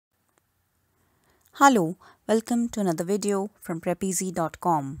Hello, welcome to another video from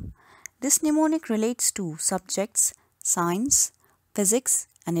PrepEZ.com. This mnemonic relates to subjects science, physics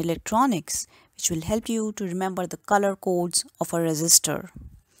and electronics, which will help you to remember the color codes of a resistor.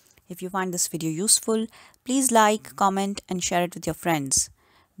 If you find this video useful, please like, comment and share it with your friends.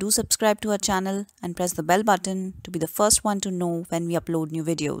 Do subscribe to our channel and press the bell button to be the first one to know when we upload new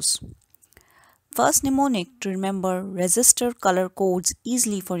videos. First mnemonic to remember resistor color codes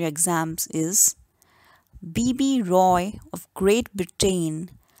easily for your exams is B.B. Roy of Great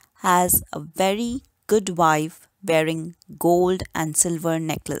Britain has a very good wife wearing gold and silver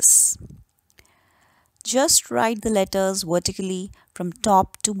necklace. Just write the letters vertically from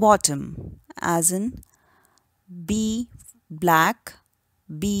top to bottom, as in B black,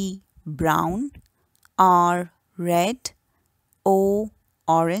 B brown, R red, O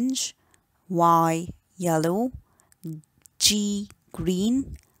orange, Y yellow, G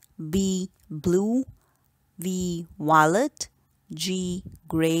green, B blue, V violet, G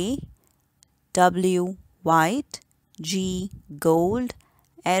grey, W white, G gold,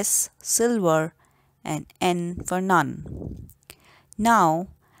 S silver and N for none. Now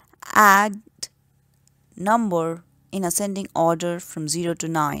add number in ascending order from 0 to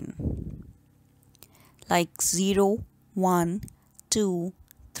 9, like 0, 1, 2,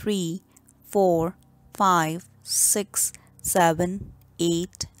 3, 4, 5, 6, 7,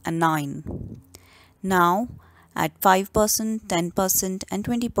 8 and 9. Now add 5%, 10% and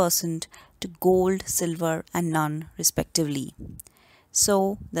 20% to gold, silver and none respectively.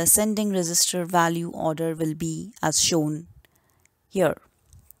 So the ascending resistor value order will be as shown here.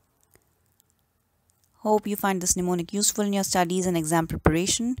 Hope you find this mnemonic useful in your studies and exam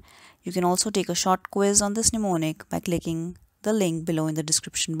preparation. You can also take a short quiz on this mnemonic by clicking the link below in the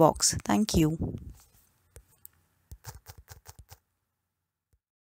description box. Thank you.